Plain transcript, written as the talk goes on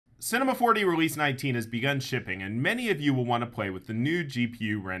Cinema 4D Release 19 has begun shipping, and many of you will want to play with the new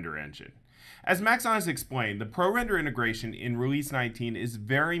GPU render engine. As Maxon has explained, the ProRender integration in Release 19 is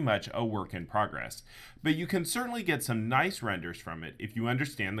very much a work in progress, but you can certainly get some nice renders from it if you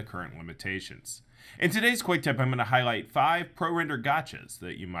understand the current limitations. In today's quick tip, I'm going to highlight 5 ProRender gotchas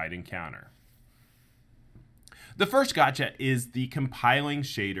that you might encounter. The first gotcha is the compiling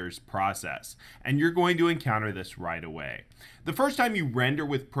shaders process, and you're going to encounter this right away. The first time you render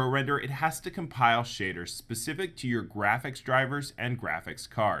with ProRender, it has to compile shaders specific to your graphics drivers and graphics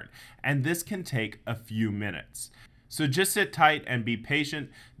card, and this can take a few minutes. So just sit tight and be patient.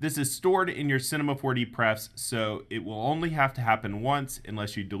 This is stored in your Cinema 4D prefs, so it will only have to happen once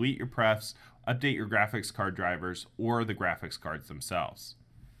unless you delete your prefs, update your graphics card drivers, or the graphics cards themselves.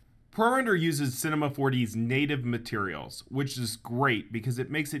 ProRender uses Cinema 4D's native materials, which is great because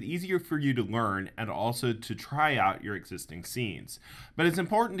it makes it easier for you to learn and also to try out your existing scenes. But it's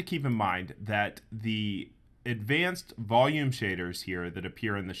important to keep in mind that the advanced volume shaders here that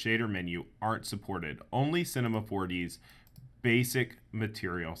appear in the shader menu aren't supported, only Cinema 4D's basic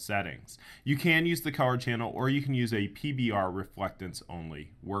material settings. You can use the color channel, or you can use a PBR reflectance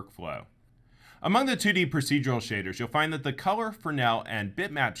only workflow. Among the 2D procedural shaders, you'll find that the color, Fresnel, and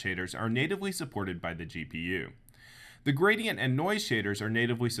bitmap shaders are natively supported by the GPU. The gradient and noise shaders are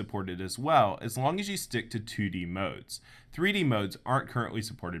natively supported as well, as long as you stick to 2D modes. 3D modes aren't currently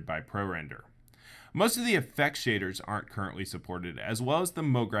supported by ProRender. Most of the effect shaders aren't currently supported, as well as the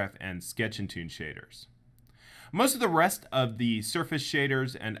MoGraph and Sketch and Tune shaders. Most of the rest of the surface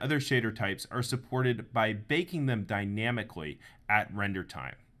shaders and other shader types are supported by baking them dynamically at render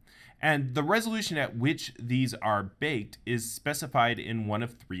time. And the resolution at which these are baked is specified in one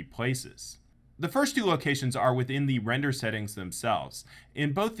of 3 places. The first 2 locations are within the render settings themselves.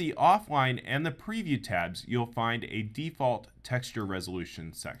 In both the offline and the preview tabs, you'll find a default texture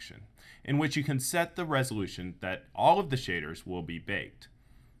resolution section, in which you can set the resolution that all of the shaders will be baked.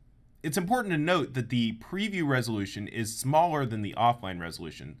 It's important to note that the preview resolution is smaller than the offline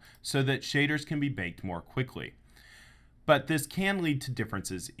resolution, so that shaders can be baked more quickly. But this can lead to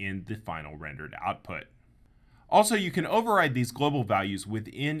differences in the final rendered output. Also, you can override these global values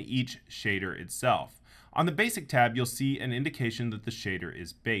within each shader itself. On the Basic tab, you'll see an indication that the shader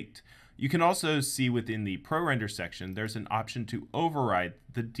is baked. You can also see within the ProRender section, there's an option to override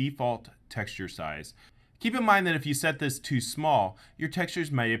the default texture size. Keep in mind that if you set this too small, your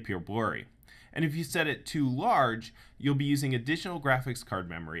textures might appear blurry. And if you set it too large, you'll be using additional graphics card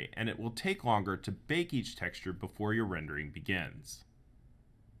memory, and it will take longer to bake each texture before your rendering begins.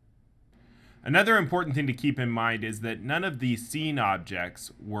 Another important thing to keep in mind is that none of the scene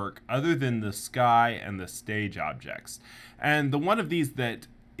objects work other than the sky and the stage objects. And the one of these that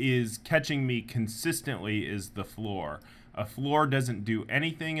is catching me consistently is the floor. A floor doesn't do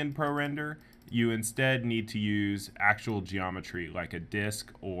anything in ProRender. You instead need to use actual geometry like a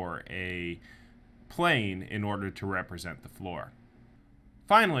disk or a plane in order to represent the floor.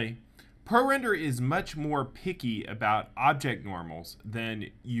 Finally, ProRender is much more picky about object normals than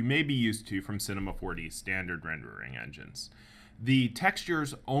you may be used to from Cinema 4D's standard rendering engines. The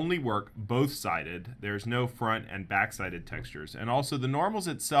textures only work both-sided. There's no front and back-sided textures, and also the normals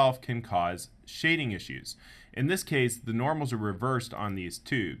itself can cause shading issues. In this case, the normals are reversed on these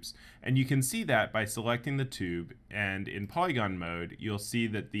tubes, and you can see that by selecting the tube, and in polygon mode, you'll see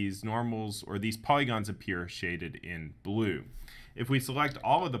that these normals or these polygons appear shaded in blue. If we select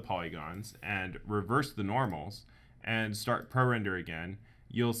all of the polygons and reverse the normals and start ProRender again,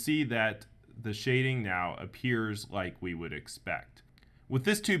 you'll see that the shading now appears like we would expect. With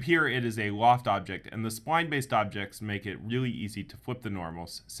this tube here, it is a loft object, and the spline-based objects make it really easy to flip the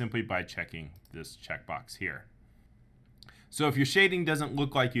normals simply by checking this checkbox here. So if your shading doesn't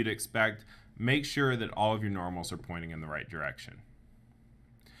look like you'd expect, make sure that all of your normals are pointing in the right direction.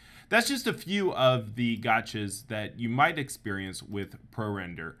 That's just a few of the gotchas that you might experience with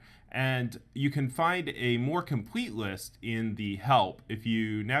ProRender, and you can find a more complete list in the help. If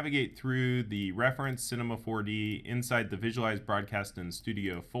you navigate through the reference Cinema 4D inside the Visualize Broadcast and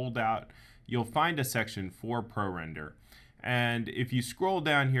Studio foldout, you'll find a section for ProRender. And if you scroll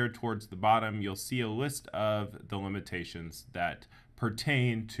down here towards the bottom, you'll see a list of the limitations that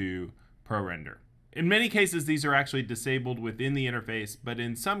pertain to ProRender. In many cases, these are actually disabled within the interface, but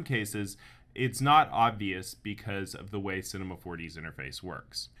in some cases, it's not obvious because of the way Cinema 4D's interface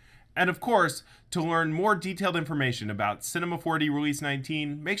works. And of course, to learn more detailed information about Cinema 4D Release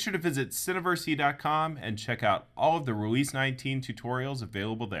 19, make sure to visit cineversity.com and check out all of the Release 19 tutorials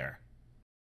available there.